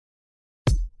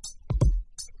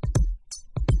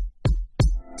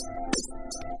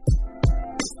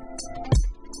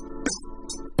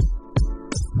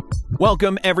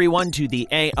Welcome, everyone, to the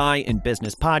AI in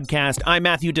Business podcast. I'm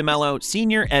Matthew DeMello,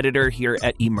 Senior Editor here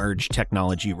at Emerge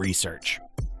Technology Research.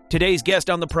 Today's guest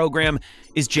on the program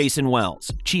is Jason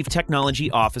Wells, Chief Technology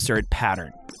Officer at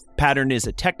Pattern. Pattern is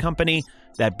a tech company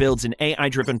that builds an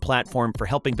AI-driven platform for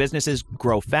helping businesses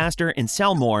grow faster and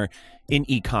sell more in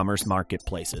e-commerce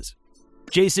marketplaces.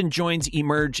 Jason joins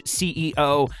Emerge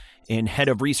CEO and Head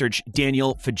of Research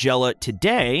Daniel Faggella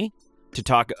today to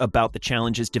talk about the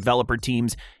challenges developer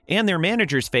teams and their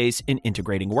managers face in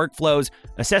integrating workflows,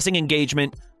 assessing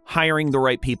engagement, hiring the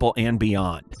right people, and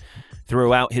beyond.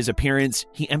 Throughout his appearance,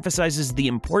 he emphasizes the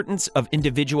importance of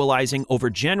individualizing over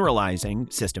generalizing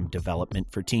system development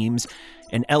for teams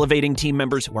and elevating team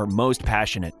members who are most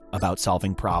passionate about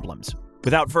solving problems.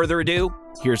 Without further ado,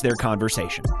 here's their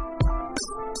conversation.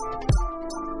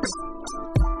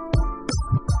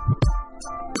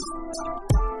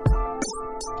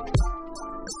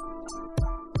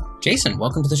 Jason,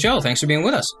 welcome to the show. Thanks for being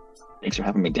with us. Thanks for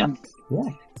having me, Dan.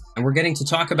 Yeah. And we're getting to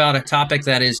talk about a topic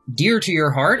that is dear to your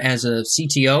heart as a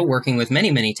CTO working with many,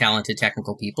 many talented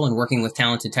technical people and working with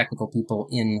talented technical people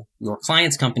in your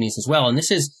clients' companies as well. And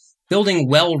this is building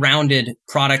well-rounded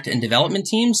product and development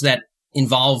teams that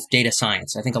involve data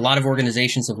science. I think a lot of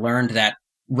organizations have learned that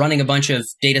running a bunch of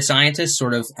data scientists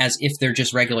sort of as if they're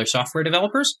just regular software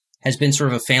developers has been sort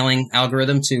of a failing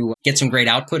algorithm to get some great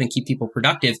output and keep people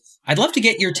productive. I'd love to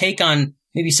get your take on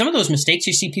maybe some of those mistakes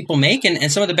you see people make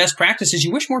and some of the best practices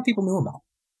you wish more people knew about.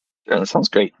 Sure, that sounds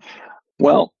great.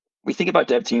 Well, we think about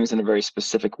dev teams in a very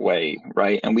specific way,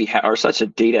 right? And we are such a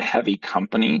data-heavy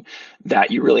company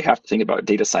that you really have to think about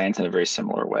data science in a very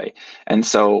similar way. And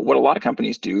so what a lot of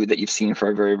companies do that you've seen for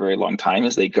a very, very long time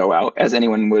is they go out, as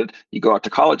anyone would, you go out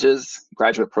to colleges,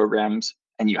 graduate programs,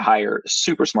 and you hire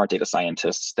super smart data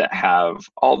scientists that have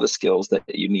all the skills that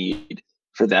you need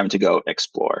for them to go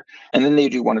explore. And then they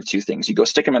do one of two things. You go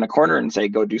stick them in a corner and say,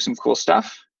 go do some cool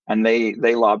stuff. And they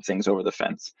lob things over the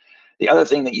fence. The other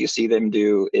thing that you see them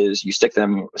do is you stick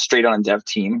them straight on a dev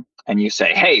team and you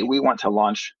say, hey, we want to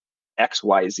launch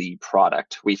XYZ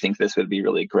product. We think this would be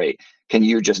really great. Can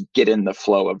you just get in the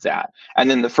flow of that? And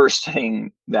then the first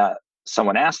thing that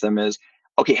someone asks them is,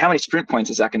 okay, how many sprint points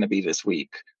is that going to be this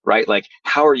week, right? Like,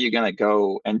 how are you going to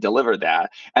go and deliver that?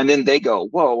 And then they go,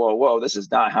 whoa, this is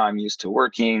not how I'm used to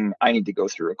working. I need to go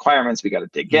through requirements. We got to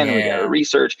dig in, we got to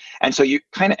research. And so you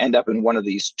kind of end up in one of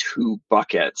these two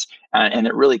buckets, and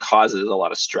it really causes a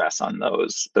lot of stress on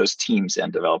those teams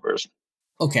and developers.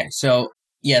 Okay, so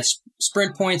yes,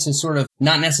 sprint points is sort of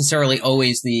not necessarily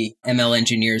always the ML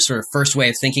engineer's sort of first way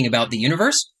of thinking about the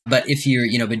universe, but if you're,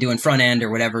 been doing front end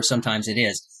or whatever, sometimes it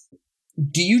is.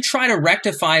 Do you try to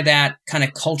rectify that kind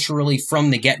of culturally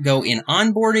from the get-go in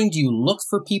onboarding? Do you look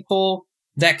for people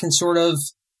that can sort of,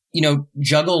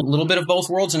 juggle a little bit of both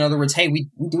worlds? In other words, hey, we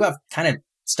do have kind of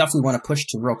stuff we want to push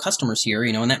to real customers here,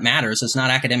 and that matters. It's not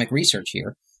academic research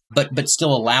here, but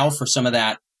still allow for some of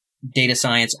that data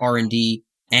science R&D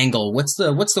angle. What's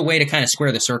the way to kind of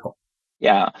square the circle?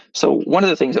 Yeah. So one of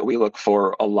the things that we look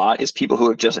for a lot is people who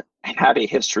have just had a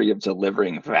history of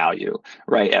delivering value,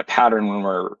 right? At Pattern, when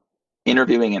we're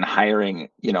interviewing and hiring,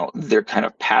 their kind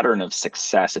of pattern of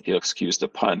success, if you'll excuse the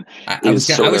pun. I was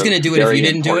going to do it if you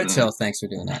didn't do it, so thanks for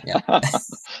doing that. Yeah.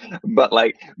 but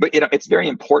it's very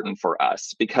important for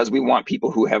us because we want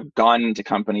people who have gone into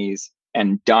companies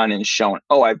and done and shown,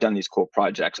 oh, I've done these cool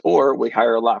projects. Or we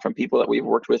hire a lot from people that we've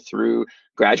worked with through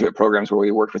graduate programs where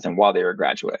we worked with them while they were a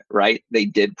graduate, right? They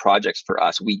did projects for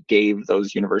us. We gave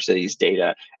those universities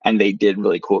data and they did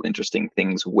really cool, interesting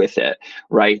things with it,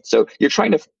 right? So you're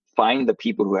trying to find the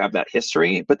people who have that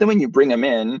history, but then when you bring them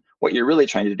in, what you're really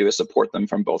trying to do is support them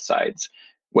from both sides.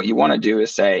 What you want to do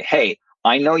is say, hey,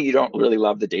 I know you don't really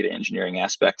love the data engineering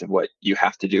aspect of what you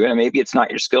have to do, and maybe it's not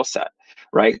your skill set,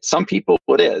 right? Some people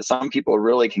it is. Some people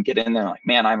really can get in there like,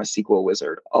 man, I'm a SQL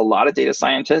wizard. A lot of data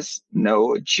scientists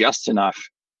know just enough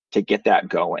to get that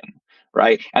going,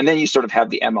 right? And then you sort of have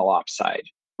the MLOps side,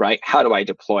 right? How do I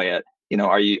deploy it?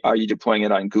 Are you deploying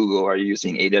it on Google? Are you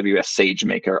using AWS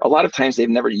SageMaker? A lot of times they've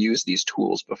never used these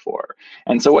tools before.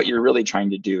 And so what you're really trying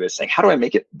to do is say, how do I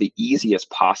make it the easiest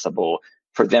possible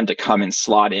for them to come and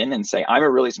slot in and say, I'm a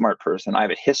really smart person. I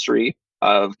have a history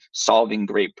of solving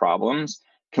great problems.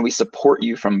 Can we support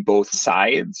you from both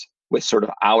sides with sort of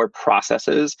our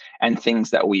processes and things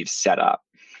that we've set up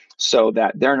so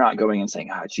that they're not going and saying,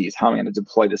 geez, how am I going to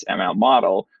deploy this ML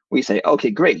model? We say, okay,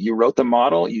 great. You wrote the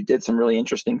model. You did some really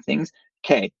interesting things.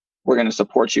 Okay, we're going to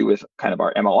support you with kind of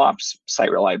our MLOps, site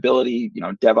reliability,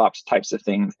 DevOps types of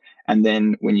things. And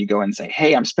then when you go and say,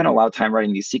 hey, I'm spending a lot of time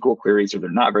writing these SQL queries or they're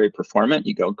not very performant,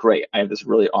 you go, great. I have this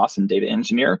really awesome data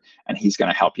engineer and he's going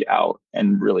to help you out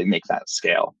and really make that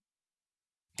scale.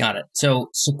 Got it. So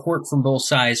support from both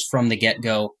sides from the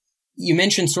get-go. You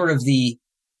mentioned sort of the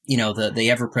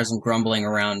ever-present grumbling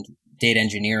around data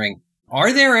engineering.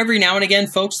 Are there every now and again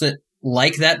folks that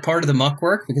like that part of the muck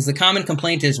work? Because the common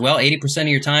complaint is, well, 80% of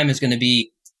your time is going to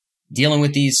be dealing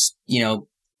with these,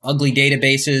 ugly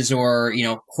databases or,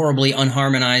 horribly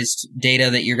unharmonized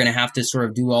data that you're going to have to sort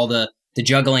of do all the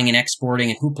juggling and exporting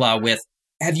and hoopla with.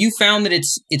 Have you found that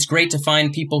it's great to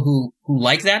find people who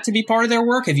like that to be part of their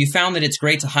work? Have you found that it's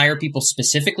great to hire people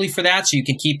specifically for that so you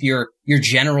can keep your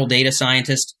general data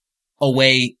scientist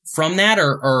away from that?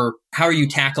 Or how are you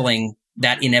tackling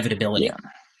that inevitability?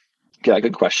 Yeah,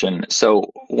 good question.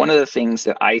 So one of the things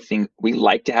that I think we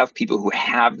like to have people who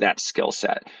have that skill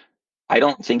set. I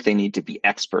don't think they need to be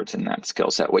experts in that skill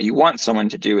set. What you want someone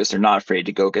to do is they're not afraid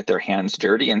to go get their hands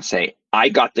dirty and say, I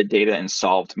got the data and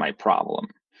solved my problem.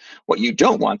 What you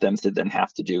don't want them to then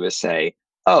have to do is say,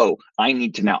 oh, I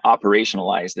need to now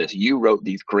operationalize this. You wrote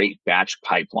these great batch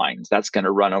pipelines. That's going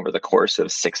to run over the course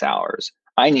of 6 hours.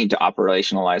 I need to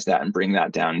operationalize that and bring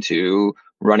that down to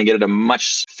running it at a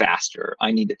much faster.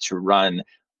 I need it to run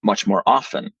much more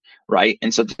often, right?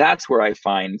 And so that's where I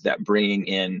find that bringing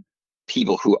in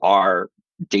people who are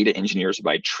data engineers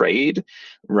by trade,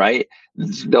 right?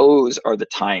 Those are the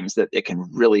times that it can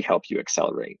really help you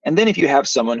accelerate. And then if you have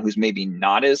someone who's maybe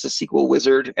not as a SQL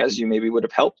wizard as you maybe would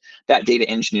have helped, that data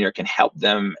engineer can help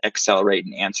them accelerate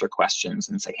and answer questions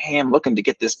and say, hey, I'm looking to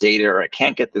get this data, or I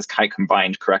can't get this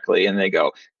combined correctly. And they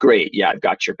go, great, yeah, I've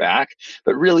got your back.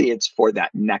 But really it's for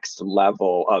that next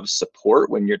level of support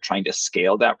when you're trying to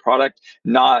scale that product,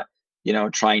 not,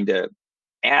 trying to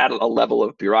add a level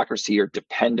of bureaucracy or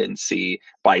dependency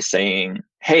by saying,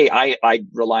 hey, I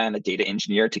rely on a data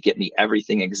engineer to get me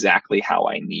everything exactly how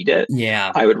I need it.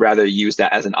 Yeah. I would rather use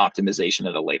that as an optimization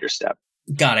at a later step.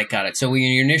 Got it. So when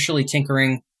you're initially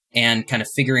tinkering and kind of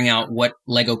figuring out what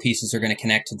Lego pieces are going to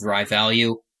connect to drive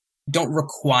value, don't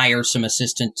require some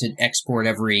assistant to export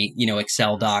every,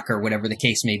 Excel doc or whatever the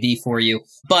case may be for you.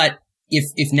 But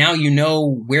if now you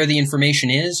know where the information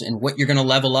is and what you're going to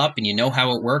level up and you know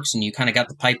how it works and you kind of got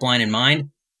the pipeline in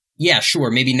mind, yeah,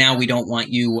 sure. Maybe now we don't want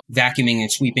you vacuuming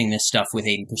and sweeping this stuff with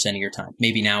 80% of your time.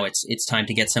 Maybe now it's time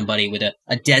to get somebody with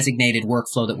a designated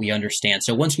workflow that we understand.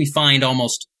 So once we find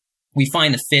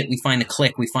the fit, we find the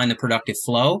click, we find the productive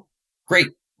flow, great.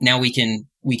 Now we can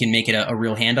make it a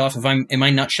real handoff. Am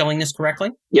I nutshelling this correctly?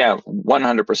 Yeah,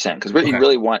 100%. Because what you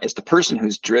really want is the person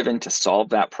who's driven to solve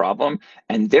that problem,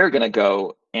 and they're going to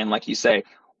go, and like you say,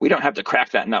 we don't have to crack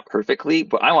that nut perfectly,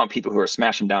 but I want people who are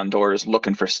smashing down doors,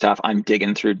 looking for stuff. I'm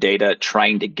digging through data,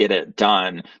 trying to get it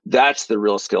done. That's the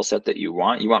real skill set that you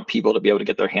want. You want people to be able to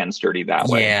get their hands dirty that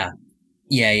way.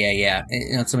 Yeah.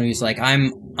 Somebody who's like,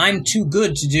 I'm too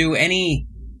good to do any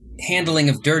handling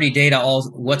of dirty data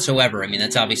whatsoever. I mean,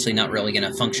 that's obviously not really going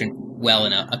to function well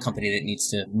in a company that needs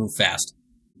to move fast.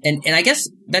 And I guess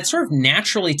that sort of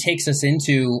naturally takes us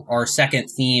into our second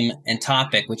theme and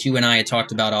topic, which you and I had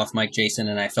talked about off mic, Jason,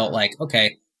 and I felt like,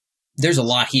 okay, there's a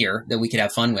lot here that we could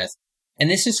have fun with.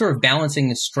 And this is sort of balancing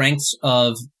the strengths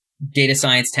of data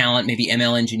science talent, maybe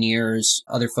ML engineers,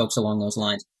 other folks along those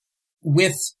lines,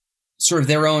 with sort of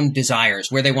their own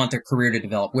desires, where they want their career to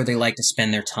develop, where they like to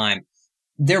spend their time.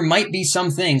 There might be some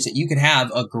things that you could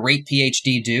have a great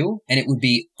PhD do, and it would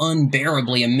be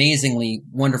unbearably, amazingly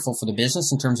wonderful for the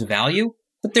business in terms of value,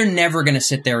 but they're never going to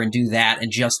sit there and do that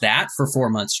and just that for 4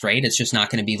 months straight. It's just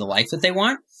not going to be the life that they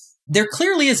want. There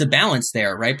clearly is a balance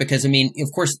there, right? Because, I mean,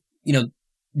 of course,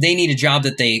 they need a job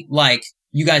that they like.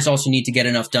 You guys also need to get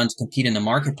enough done to compete in the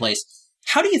marketplace.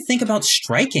 How do you think about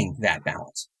striking that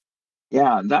balance?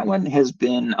 Yeah, that one has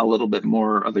been a little bit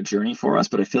more of a journey for us,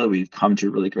 but I feel like we've come to a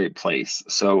really great place.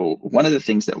 So one of the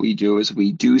things that we do is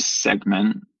we do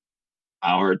segment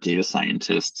our data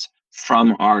scientists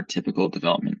from our typical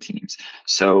development teams.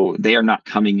 So they are not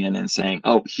coming in and saying,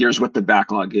 oh, here's what the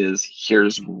backlog is.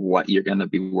 Here's what you're going to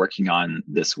be working on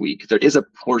this week. There is a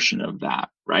portion of that,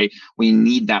 right? We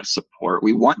need that support.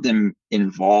 We want them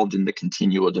involved in the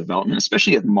continual development,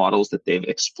 especially of models that they've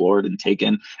explored and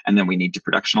taken, and then we need to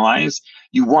productionalize.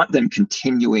 You want them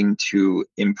continuing to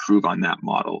improve on that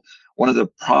model. One of the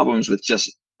problems with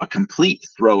just a complete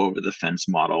throw over the fence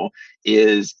model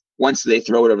is once they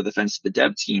throw it over the fence to the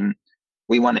dev team,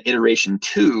 we want an iteration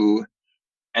 2,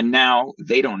 and now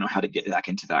they don't know how to get back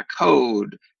into that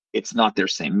code. It's not their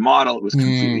same model. It was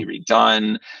completely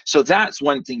redone. So that's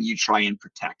one thing you try and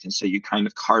protect. And so you kind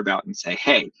of carve out and say,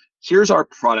 hey, here's our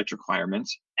product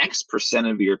requirements. X%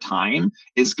 of your time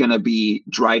is going to be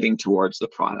driving towards the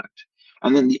product.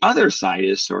 And then the other side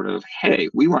is sort of, hey,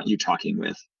 we want you talking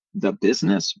with the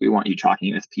business. We want you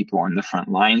talking with people on the front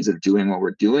lines of doing what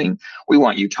we're doing. We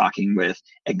want you talking with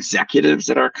executives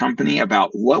at our company about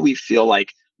what we feel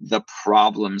like the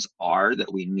problems are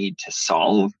that we need to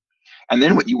solve. And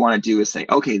then what you want to do is say,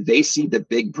 okay, they see the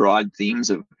big broad themes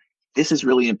of this is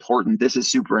really important. This is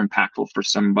super impactful for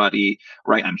somebody,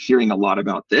 right? I'm hearing a lot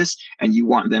about this. And you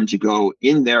want them to go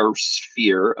in their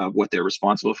sphere of what they're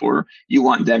responsible for. You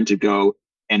want them to go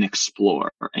and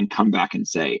explore and come back and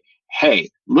say, hey,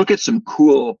 look at some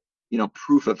cool,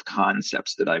 proof of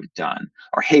concepts that I've done.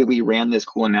 Or, hey, we ran this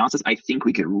cool analysis. I think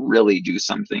we could really do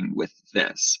something with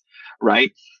this,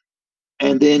 right?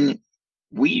 And then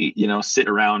we, sit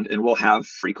around and we'll have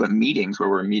frequent meetings where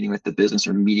we're meeting with the business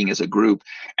or meeting as a group.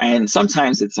 And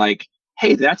sometimes it's like,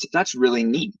 hey, that's really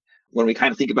neat. When we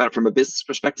kind of think about it from a business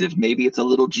perspective, maybe it's a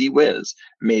little gee whiz.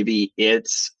 Maybe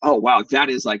it's, oh, wow, that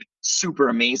is like super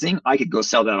amazing. I could go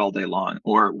sell that all day long.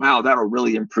 Or, wow, that'll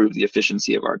really improve the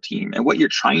efficiency of our team. And what you're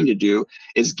trying to do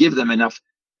is give them enough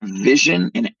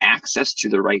vision and access to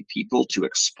the right people to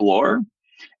explore.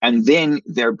 And then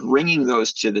they're bringing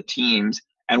those to the teams.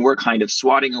 And we're kind of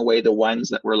swatting away the ones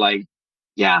that were like,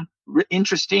 yeah,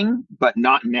 interesting, but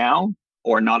not now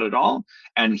or not at all.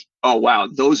 And, oh, wow,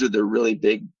 those are the really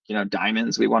big,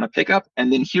 diamonds we want to pick up.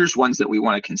 And then here's ones that we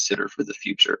want to consider for the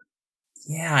future.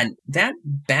 Yeah, that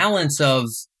balance of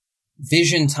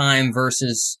vision time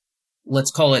versus,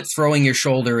 let's call it throwing your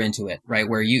shoulder into it, right?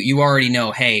 Where you already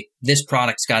know, hey, this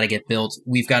product's got to get built.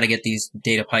 We've got to get these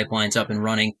data pipelines up and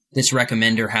running. This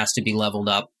recommender has to be leveled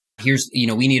up. Here's,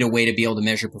 we need a way to be able to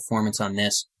measure performance on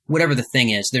this. Whatever the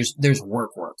thing is, there's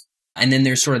work. And then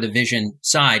there's sort of the vision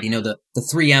side, the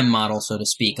 3M model, so to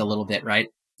speak, a little bit, right?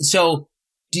 So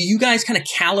do you guys kind of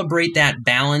calibrate that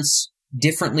balance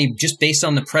differently just based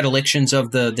on the predilections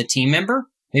of the team member?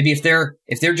 Maybe if they're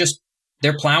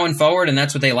plowing forward and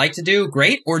that's what they like to do,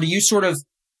 great. Or do you sort of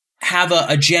have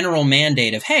a general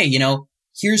mandate of, hey,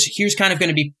 here's kind of going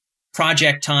to be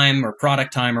project time or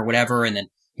product time or whatever. And then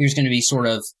here's going to be sort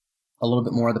of a little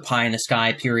bit more of the pie in the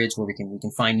sky periods where we can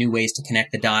find new ways to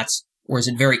connect the dots? Or is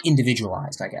it very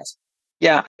individualized, I guess?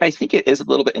 Yeah, I think it is a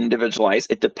little bit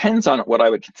individualized. It depends on what I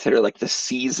would consider like the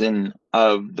season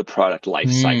of the product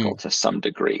life cycle to some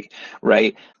degree,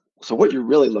 right? So what you're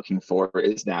really looking for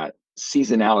is that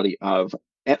seasonality of,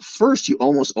 at first, you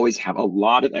almost always have a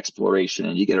lot of exploration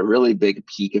and you get a really big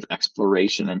peak of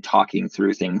exploration and talking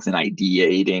through things and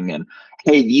ideating and,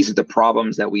 hey, these are the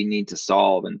problems that we need to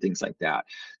solve and things like that.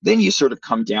 Then you sort of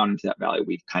come down into that valley.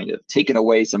 We've kind of taken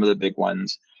away some of the big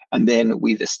ones. And then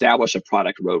we've established a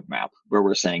product roadmap where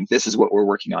we're saying, this is what we're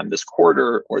working on this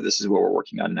quarter, or this is what we're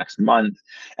working on next month.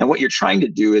 And what you're trying to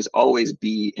do is always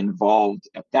be involved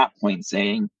at that point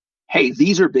saying, hey,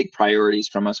 these are big priorities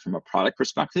from us from a product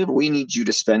perspective. We need you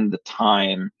to spend the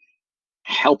time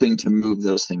helping to move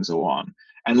those things along.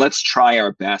 And let's try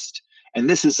our best. And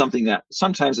this is something that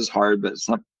sometimes is hard, but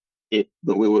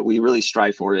what we really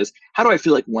strive for is, how do I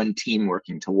feel like one team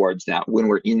working towards that when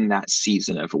we're in that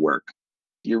season of work?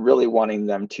 You're really wanting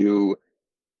them to,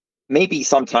 maybe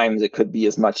sometimes it could be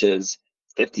as much as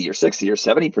 50 or 60 or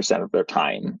 70% of their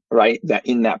time, right? That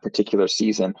in that particular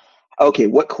season, okay,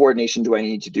 what coordination do I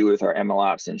need to do with our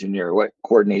MLOps engineer? What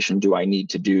coordination do I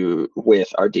need to do with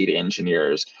our data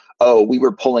engineers? Oh, we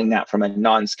were pulling that from a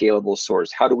non-scalable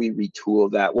source. How do we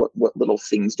retool that? What little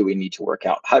things do we need to work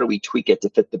out? How do we tweak it to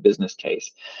fit the business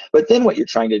case? But then what you're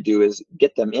trying to do is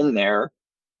get them in there,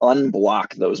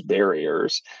 unblock those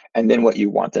barriers. And then what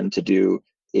you want them to do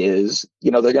is,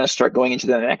 they're going to start going into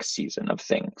the next season of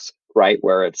things, right?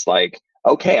 Where it's like,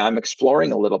 okay, I'm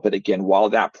exploring a little bit again while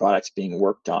that product's being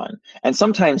worked on. And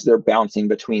sometimes they're bouncing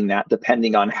between that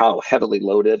depending on how heavily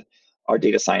loaded our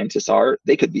data scientists are.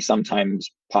 They could be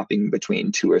sometimes popping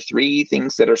between 2 or 3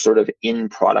 things that are sort of in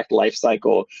product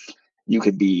lifecycle. You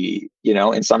could be,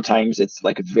 and sometimes it's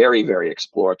like very, very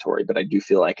exploratory, but I do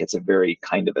feel like it's a very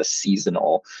kind of a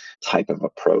seasonal type of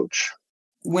approach.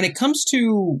 When it comes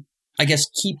to, I guess,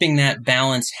 keeping that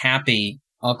balance happy,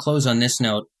 I'll close on this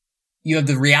note. You have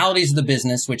the realities of the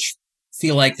business, which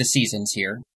feel like the seasons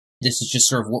here. This is just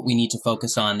sort of what we need to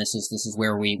focus on. This is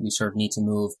where we sort of need to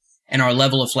move. And our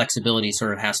level of flexibility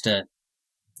sort of has to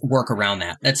work around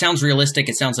that. That sounds realistic.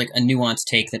 It sounds like a nuanced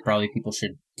take that probably people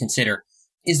should consider.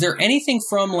 Is there anything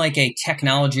from like a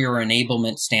technology or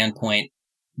enablement standpoint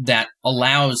that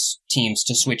allows teams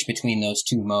to switch between those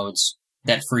two modes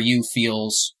that for you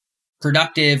feels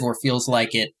productive or feels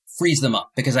like it frees them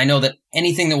up? Because I know that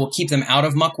anything that will keep them out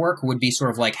of muck work would be sort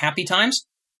of like happy times.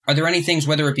 Are there any things,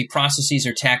 whether it be processes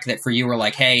or tech, that for you are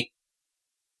like, hey,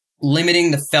 limiting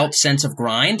the felt sense of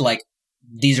grind, like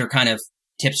these are kind of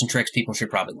tips and tricks people should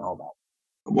probably know about?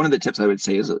 One of the tips I would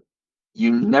say is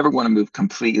you never want to move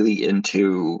completely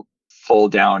into full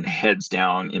down, heads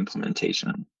down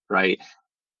implementation, right?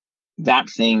 That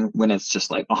thing, when it's just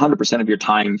like 100% of your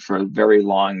time for very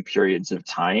long periods of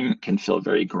time, can feel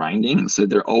very grinding. So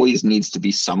there always needs to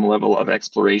be some level of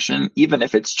exploration, even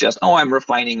if it's just, oh, I'm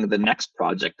refining the next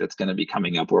project that's going to be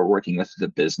coming up or working with the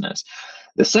business.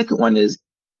 The second one is,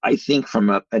 I think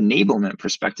from an enablement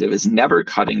perspective, is never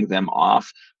cutting them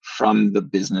off from the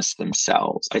business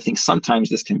themselves. I think sometimes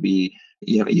this can be,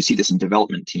 you see this in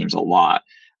development teams a lot,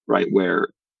 right? Where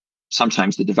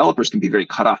sometimes the developers can be very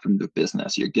cut off from the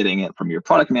business. You're getting it from your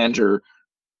product manager,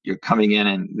 you're coming in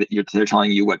and they're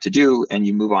telling you what to do, and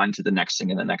you move on to the next thing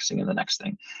and the next thing and the next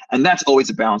thing. And that's always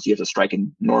a balance you have to strike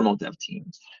in normal dev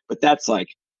teams. But that's like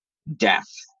death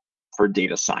for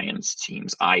data science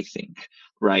teams, I think,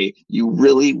 right? You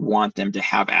really want them to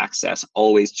have access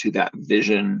always to that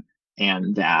vision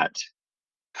and that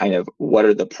kind of what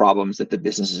are the problems that the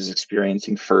business is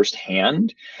experiencing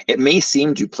firsthand. It may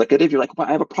seem duplicative. You're like, well,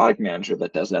 I have a product manager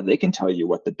that does that. They can tell you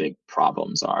what the big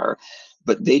problems are.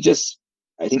 But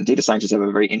I think data scientists have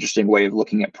a very interesting way of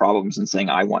looking at problems and saying,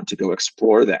 I want to go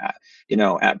explore that.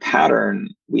 At Pattern,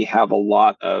 we have a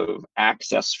lot of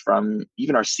access from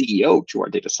even our CEO to our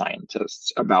data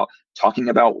scientists about talking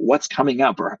about what's coming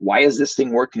up, or why is this thing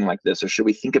working like this, or should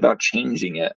we think about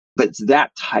changing it? But it's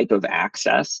that type of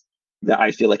access that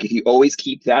I feel like if you always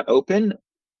keep that open,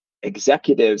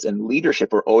 executives and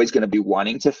leadership are always going to be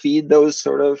wanting to feed those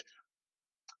sort of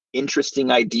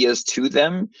interesting ideas to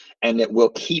them, and it will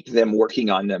keep them working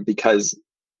on them because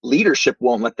leadership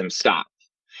won't let them stop.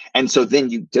 And so then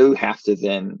you do have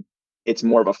to it's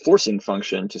more of a forcing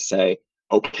function to say,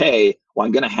 okay, well,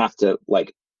 I'm going to have to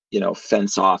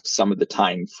fence off some of the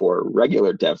time for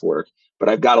regular dev work, but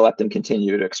I've got to let them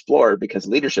continue to explore because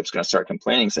leadership's going to start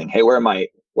complaining, saying, hey, where are my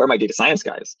data science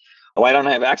guys? Why don't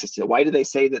I have access to it? Why do they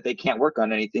say that they can't work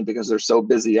on anything because they're so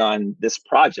busy on this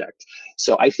project?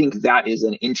 So I think that is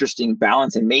an interesting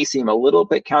balance and may seem a little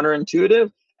bit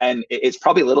counterintuitive, and it's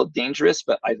probably a little dangerous,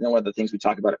 but I know one of the things we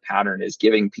talk about at Pattern is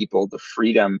giving people the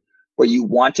freedom where you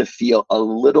want to feel a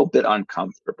little bit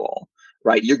uncomfortable,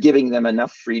 right? You're giving them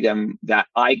enough freedom that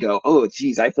I go, oh,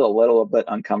 geez, I feel a little bit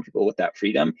uncomfortable with that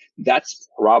freedom. That's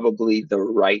probably the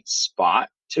right spot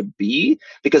to be,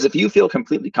 because if you feel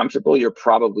completely comfortable, you're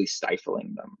probably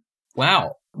stifling them.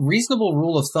 Wow. Reasonable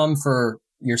rule of thumb for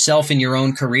yourself in your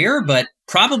own career, but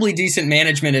probably decent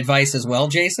management advice as well,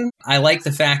 Jason. I like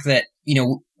the fact that,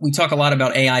 we talk a lot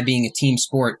about AI being a team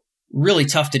sport. Really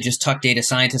tough to just tuck data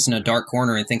scientists in a dark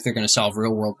corner and think they're going to solve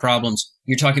real world problems.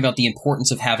 You're talking about the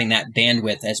importance of having that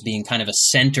bandwidth as being kind of a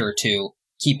center to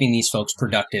keeping these folks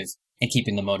productive and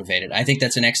keeping them motivated. I think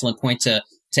that's an excellent point to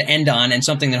end on, and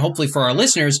something that hopefully for our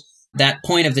listeners, that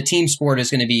point of the team sport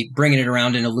is going to be bringing it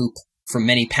around in a loop from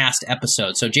many past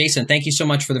episodes. So Jason, thank you so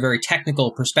much for the very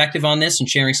technical perspective on this and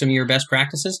sharing some of your best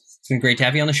practices. It's been great to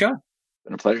have you on the show. It's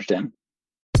been a pleasure, Tim.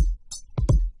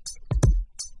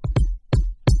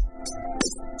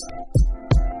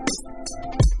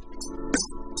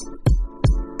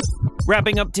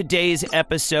 Wrapping up today's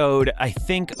episode, I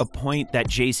think a point that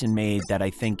Jason made that I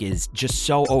think is just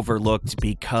so overlooked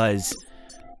because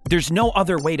there's no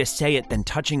other way to say it than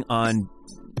touching on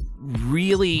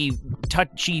really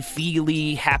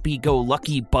touchy-feely,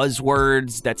 happy-go-lucky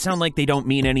buzzwords that sound like they don't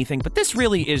mean anything, but this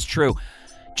really is true.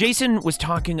 Jason was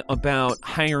talking about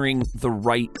hiring the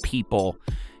right people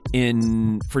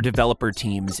for developer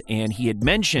teams, and he had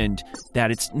mentioned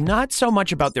that it's not so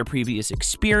much about their previous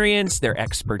experience, their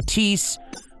expertise,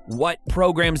 what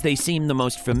programs they seem the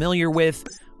most familiar with,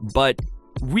 but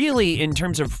really in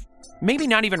terms of maybe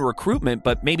not even recruitment,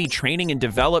 but maybe training and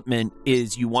development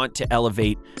is you want to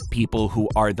elevate people who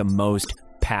are the most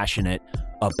passionate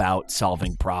about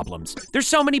solving problems. There's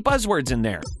so many buzzwords in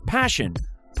there. Passion,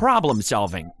 problem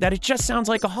solving, that it just sounds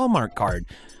like a Hallmark card.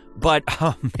 But,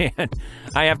 oh man,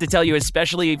 I have to tell you,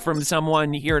 especially from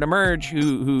someone here at Emerge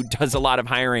who does a lot of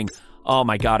hiring, oh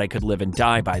my God, I could live and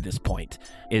die by this point,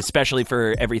 especially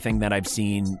for everything that I've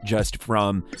seen just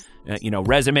from,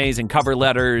 resumes and cover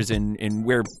letters and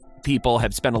where people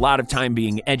have spent a lot of time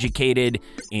being educated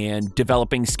and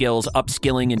developing skills,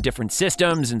 upskilling in different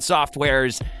systems and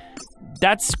softwares.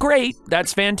 That's great.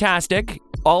 That's fantastic.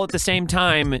 All at the same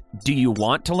time, do you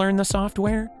want to learn the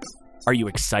software? Are you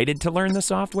excited to learn the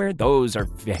software? Those are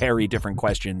very different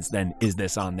questions than is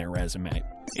this on their resume?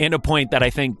 And a point that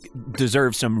I think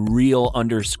deserves some real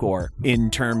underscore in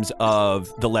terms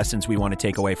of the lessons we want to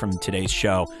take away from today's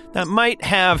show that might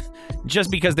have,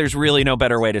 just because there's really no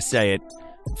better way to say it,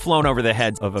 flown over the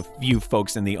heads of a few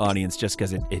folks in the audience just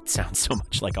because it sounds so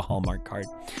much like a Hallmark card.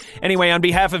 Anyway, on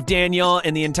behalf of Daniel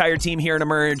and the entire team here at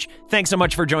Emerge, thanks so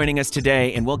much for joining us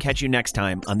today, and we'll catch you next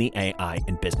time on the AI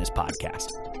in Business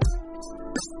podcast.